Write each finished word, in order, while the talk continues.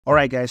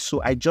Alright guys,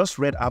 so I just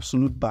read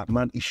Absolute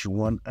Batman issue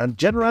 1 and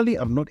generally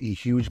I'm not a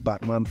huge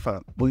Batman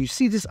fan. But you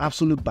see this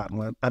Absolute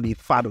Batman, I'm a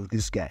fan of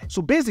this guy.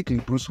 So basically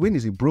Bruce Wayne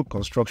is a broke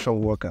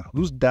construction worker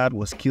whose dad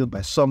was killed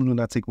by some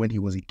lunatic when he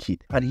was a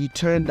kid. And he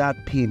turned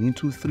that pain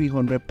into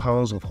 300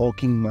 pounds of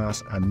hulking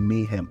mass and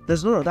mayhem.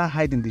 There's none of that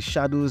hide in the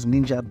shadows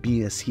ninja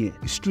BS here.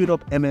 It's straight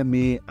up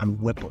MMA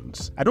and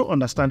weapons. I don't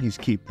understand his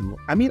cape though.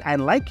 I mean I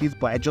like it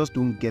but I just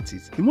don't get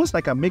it. The most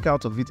I can make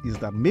out of it is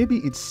that maybe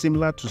it's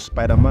similar to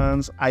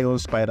Spider-Man's Iron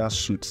Spider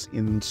suits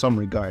in some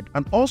regard.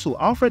 And also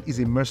Alfred is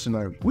a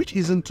mercenary, which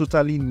isn't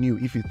totally new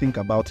if you think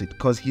about it,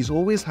 because he's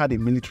always had a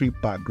military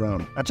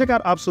background. And check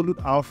out Absolute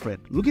Alfred,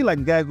 looking like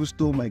the guy who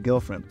stole my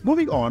girlfriend.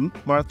 Moving on,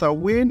 Martha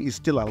Wayne is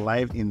still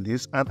alive in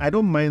this and I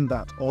don't mind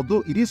that,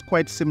 although it is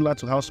quite similar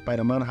to how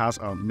Spider-Man has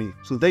Aunt May.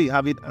 So there you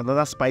have it,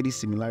 another Spidey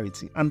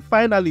similarity. And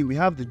finally we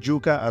have the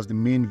Joker as the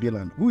main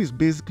villain, who is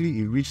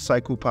basically a rich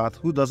psychopath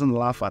who doesn't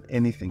laugh at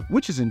anything,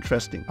 which is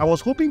interesting. I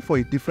was hoping for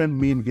a different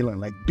main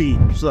villain like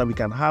Bane, so that we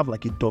can have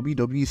like a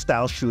WWE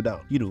style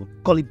showdown, you know,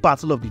 call it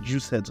Battle of the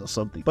Juice Heads or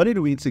something. But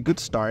anyway, it's a good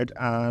start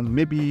and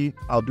maybe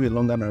I'll do a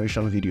longer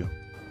narration video.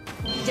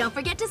 Don't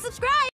forget to subscribe!